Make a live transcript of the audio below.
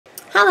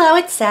Hello,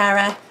 it's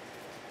Sarah,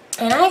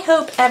 and I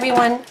hope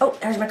everyone, oh,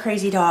 there's my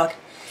crazy dog.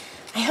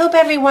 I hope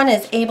everyone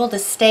is able to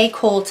stay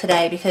cool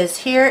today because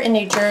here in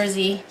New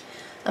Jersey,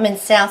 I'm in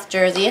South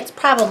Jersey, it's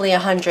probably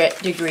 100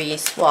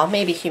 degrees, well,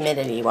 maybe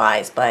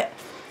humidity-wise, but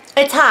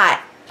it's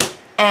hot.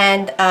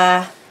 And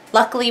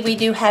luckily we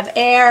do have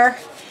air,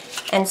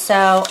 and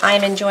so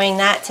I'm enjoying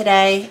that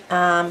today.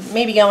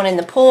 Maybe going in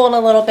the pool in a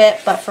little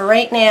bit, but for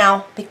right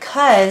now,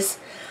 because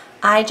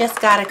I just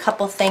got a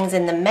couple things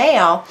in the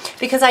mail,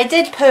 because I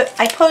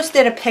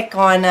posted a pic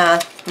on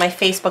my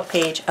Facebook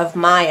page of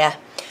Maya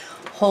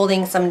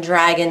holding some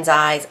dragon's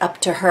eyes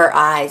up to her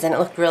eyes, and it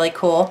looked really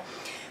cool.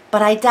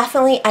 But I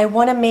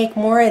want to make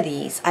more of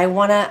these. I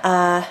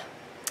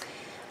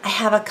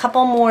have a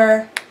couple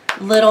more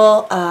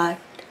little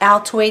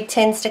Altoid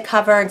tins to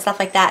cover and stuff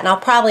like that, and I'll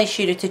probably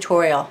shoot a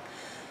tutorial.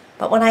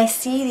 But when I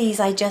see these,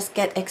 I just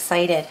get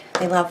excited.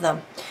 I love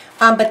them.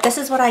 But this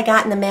is what I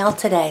got in the mail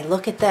today.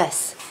 Look at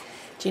this.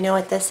 Do you know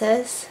what this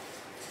is?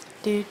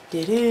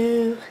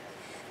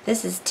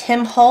 This is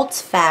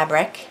Holtz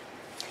Fabric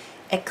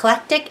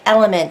Eclectic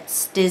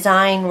Elements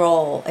Design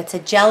Roll. It's a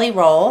jelly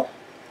roll.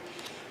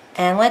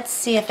 And let's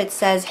see if it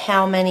says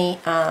how many.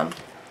 They're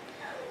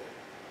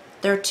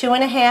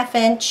 2.5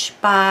 inch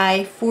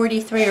by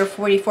 43 or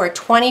 44,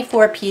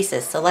 24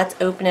 pieces. So let's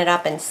open it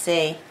up and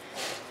see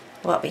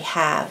what we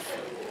have.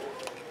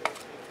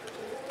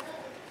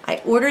 I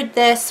ordered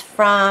this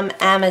from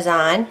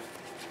Amazon,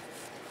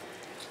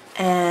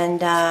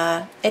 and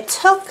it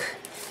took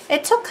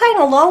kind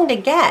of long to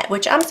get,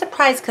 which I'm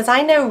surprised because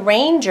I know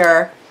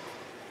Ranger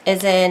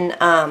is in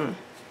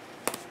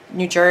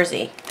New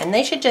Jersey, and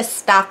they should just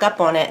stock up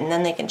on it and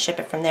then they can ship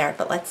it from there.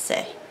 But let's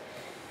see.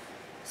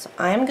 So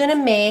I'm gonna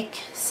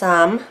make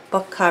some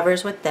book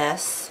covers with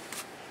this,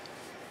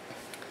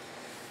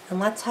 and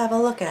let's have a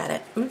look at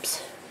it.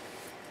 Oops.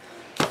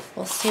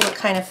 We'll see what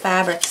kind of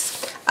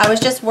fabrics. I was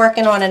just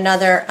working on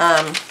another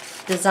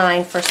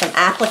design for some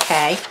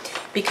applique,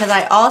 because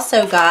I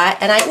also got,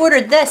 and I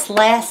ordered this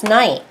last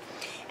night,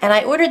 and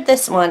I ordered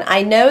this one.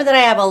 I know that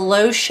I have a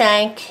low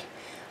shank,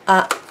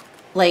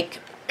 like,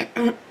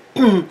 I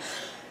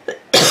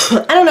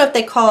don't know if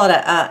they call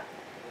it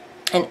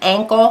an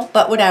ankle,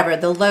 but whatever,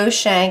 the low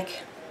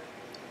shank,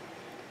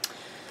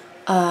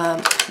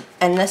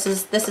 and this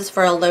is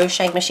for a low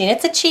shank machine.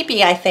 It's a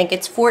cheapie, I think.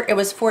 It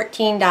was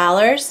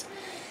 $14,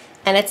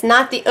 and it's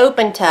not the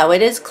open toe.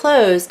 It is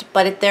closed,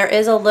 but there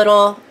is a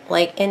little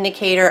like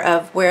indicator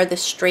of where the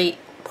straight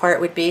part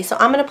would be. So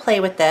I'm going to play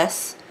with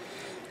this.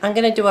 I'm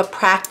going to do a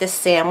practice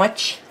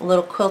sandwich, a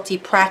little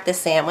quilty practice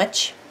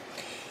sandwich.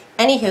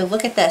 Anywho,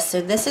 look at this. So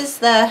this is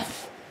the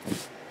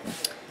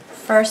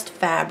first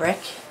fabric,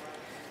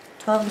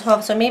 12 and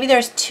 12. So maybe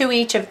there's 2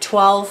 each of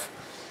 12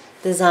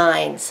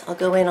 designs. I'll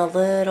go in a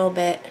little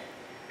bit.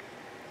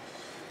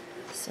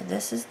 So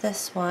this is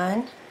this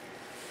one.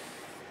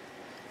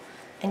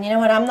 And you know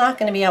what? I'm not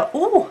going to be able...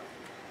 Ooh!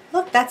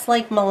 Look, that's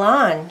like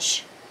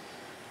melange.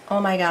 Oh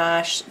my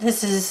gosh.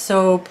 This is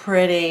so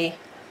pretty.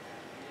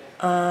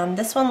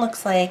 This one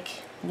looks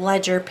like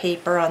ledger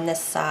paper on this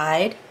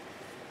side.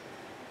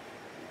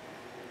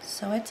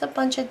 So it's a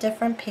bunch of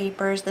different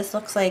papers. This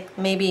looks like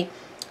maybe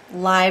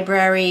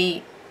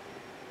library,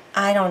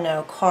 I don't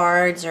know,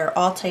 cards or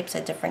all types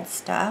of different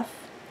stuff.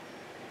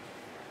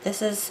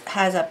 This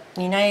has a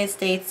United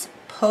States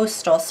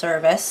Postal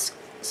Service,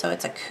 so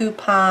it's a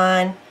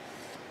coupon.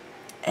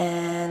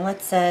 And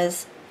it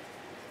says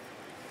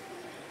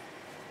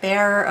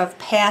bearer of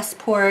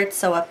passport,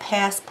 so a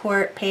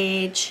passport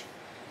page.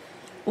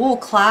 Ooh,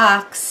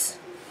 clocks.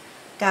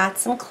 Got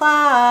some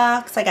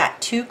clocks. I got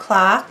 2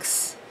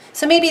 clocks.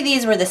 So maybe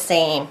these were the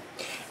same,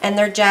 and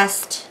they're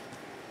just,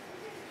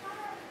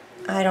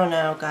 I don't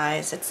know,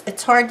 guys.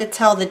 It's hard to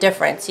tell the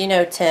difference. You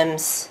know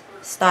Tim's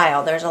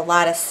style. There's a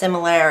lot of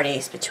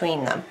similarities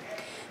between them,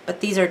 but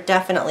these are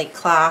definitely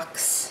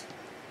clocks.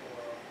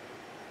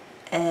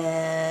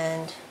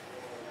 And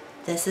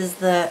this is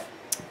the,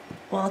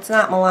 well, it's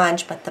not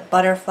melange, but the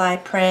butterfly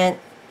print.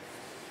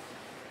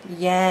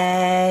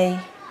 Yay.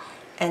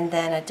 And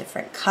then a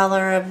different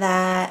color of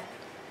that.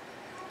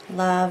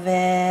 Love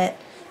it.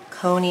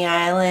 Coney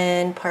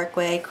Island,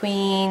 Parkway,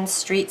 Queens,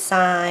 street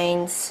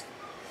signs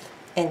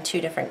in 2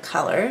 different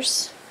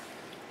colors.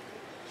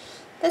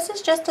 This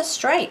is just a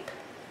stripe.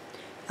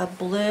 A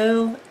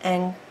blue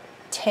and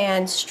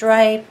tan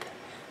stripe,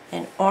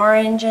 an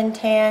orange and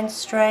tan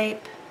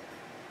stripe,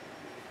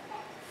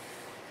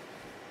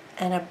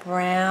 and a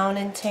brown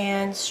and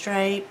tan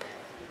stripe.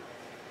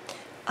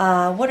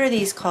 What are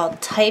these called?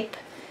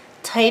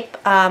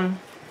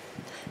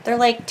 They're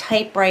like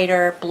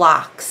typewriter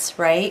blocks,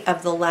 right,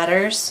 of the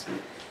letters.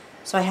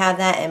 So I have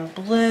that in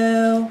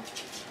blue.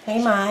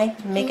 Hey, Mai,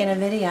 I'm making a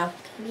video.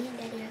 Me and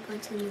Daddy are going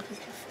to the movies at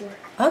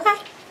 4. Okay.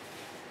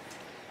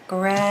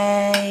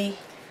 Gray.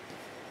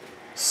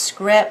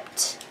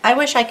 Script. I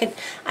wish,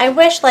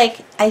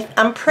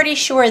 I'm pretty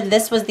sure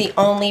this was the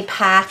only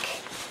pack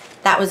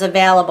that was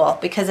available,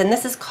 because, and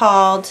this is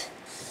called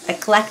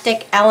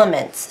Eclectic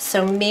Elements.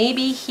 So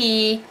maybe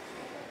he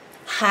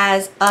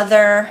has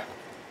other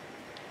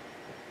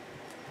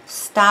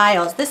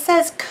styles. This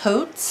says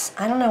coats.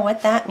 I don't know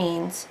what that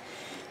means.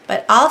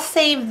 But I'll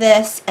save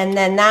this, and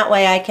then that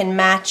way I can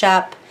match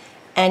up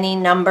any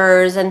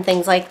numbers and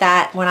things like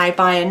that when I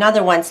buy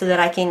another one, so that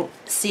I can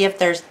see if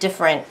there's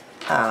different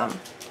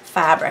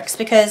fabrics,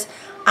 because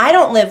I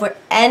don't live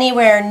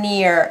anywhere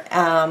near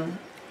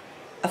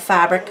a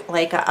fabric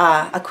like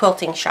a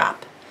quilting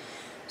shop.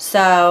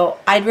 So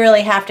I'd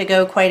really have to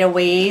go quite a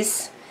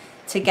ways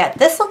to get.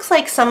 This looks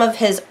like some of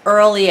his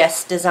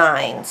earliest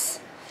designs.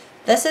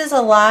 This is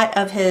a lot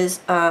of his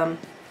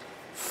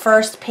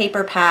first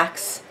paper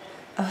packs.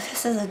 Oh,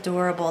 this is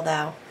adorable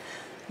though.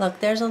 Look,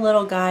 there's a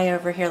little guy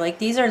over here. Like,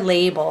 these are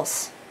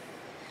labels.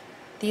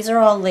 These are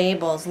all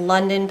labels.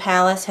 London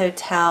Palace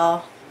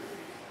Hotel,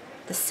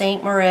 the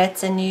St.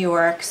 Moritz in New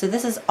York. So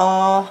this is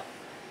all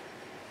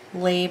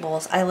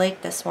labels. I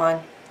like this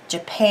one.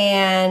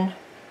 Japan.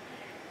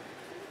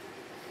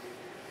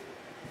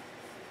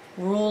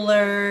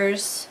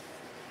 Rulers.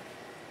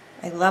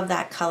 I love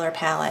that color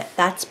palette.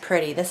 That's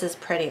pretty. This is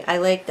pretty. I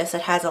like this.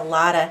 It has a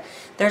lot of,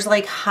 there's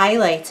like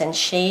highlights and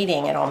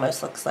shading, it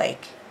almost looks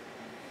like.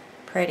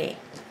 Pretty.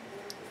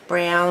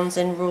 Browns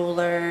and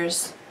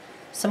rulers.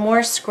 Some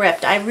more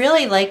script. I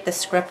really like the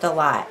script a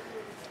lot.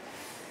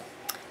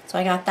 So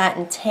I got that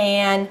in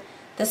tan.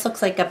 This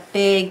looks like a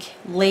big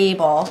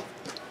label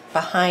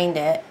behind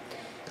it.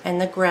 And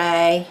the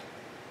gray.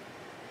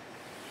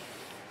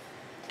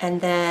 And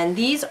then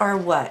these are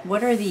what?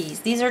 What are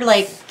these? These are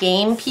like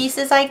game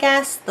pieces, I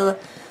guess. The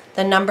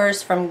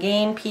numbers from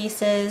game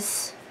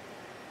pieces.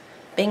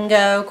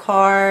 Bingo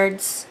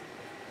cards.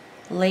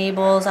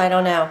 Labels, I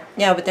don't know.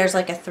 Yeah, but there's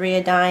like a 3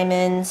 of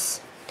diamonds.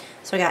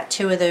 So I got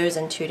 2 of those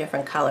in 2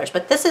 different colors.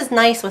 But this is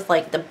nice with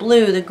like the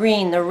blue, the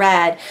green, the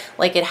red.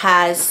 Like, it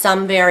has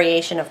some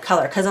variation of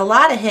color. Because a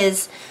lot of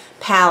his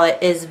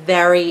palette is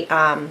very,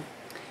 I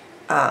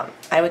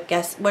would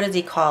guess, what does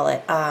he call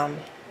it? Oh,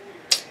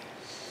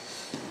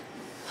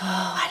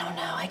 I don't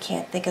know. I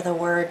can't think of the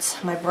words.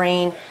 My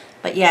brain.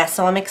 But yeah,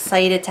 so I'm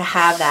excited to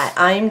have that.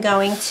 I'm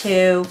going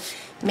to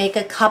make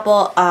a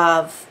couple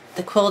of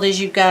the Quilt As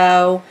You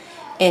Go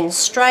in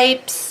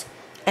stripes,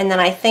 and then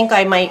I think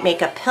I might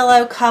make a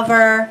pillow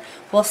cover.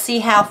 We'll see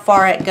how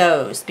far it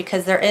goes,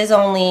 because there is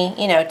only,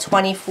 you know,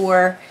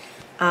 24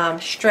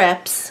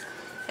 strips,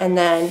 and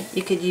then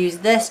you could use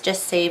this,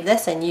 just save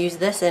this and use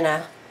this in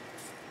a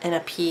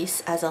piece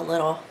as a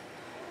little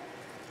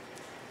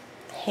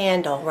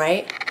handle,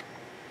 right?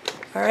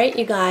 All right,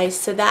 you guys,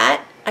 so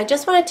that I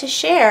just wanted to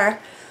share.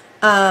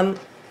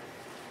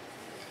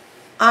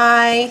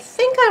 I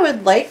think I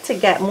would like to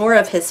get more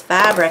of his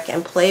fabric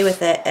and play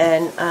with it,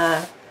 and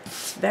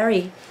it's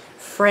very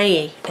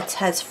fray. It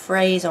has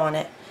frays on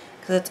it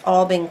because it's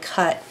all been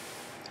cut.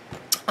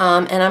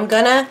 And I'm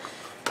gonna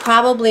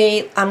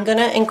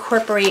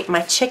incorporate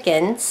my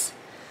chickens,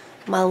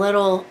 my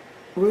little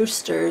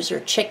roosters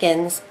or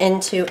chickens,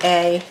 into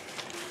a,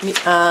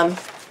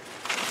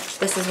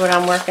 this is what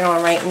I'm working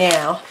on right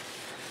now.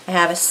 I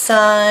have a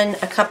sun,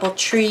 a couple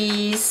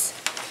trees,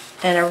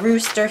 and a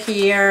rooster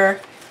here,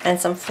 and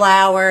some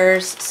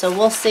flowers. So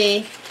we'll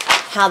see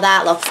how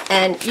that looks.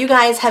 And you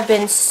guys have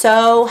been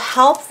so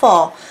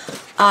helpful.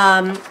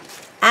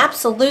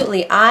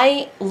 Absolutely.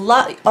 I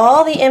love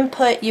all the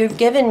input you've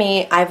given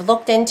me. I've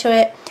looked into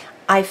it.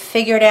 I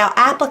figured out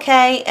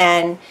applique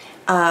and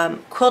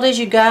Quilt As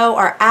You Go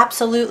are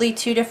absolutely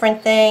 2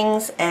 different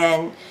things.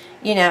 And,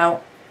 you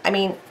know, I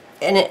mean,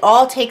 and it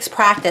all takes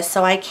practice.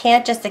 So I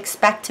can't just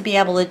expect to be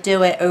able to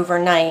do it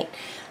overnight.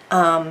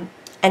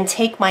 And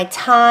take my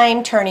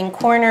time turning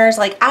corners.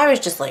 Like, I was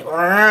just like,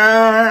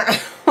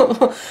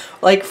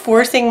 like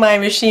forcing my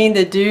machine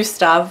to do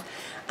stuff.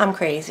 I'm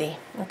crazy.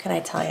 What can I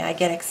tell you? I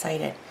get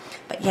excited.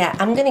 But yeah,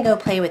 I'm going to go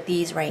play with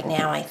these right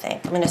now, I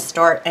think. I'm going to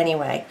start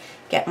anyway,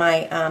 get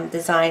my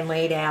design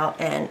laid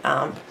out, and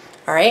all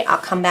right, I'll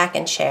come back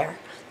and share.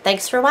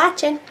 Thanks for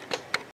watching.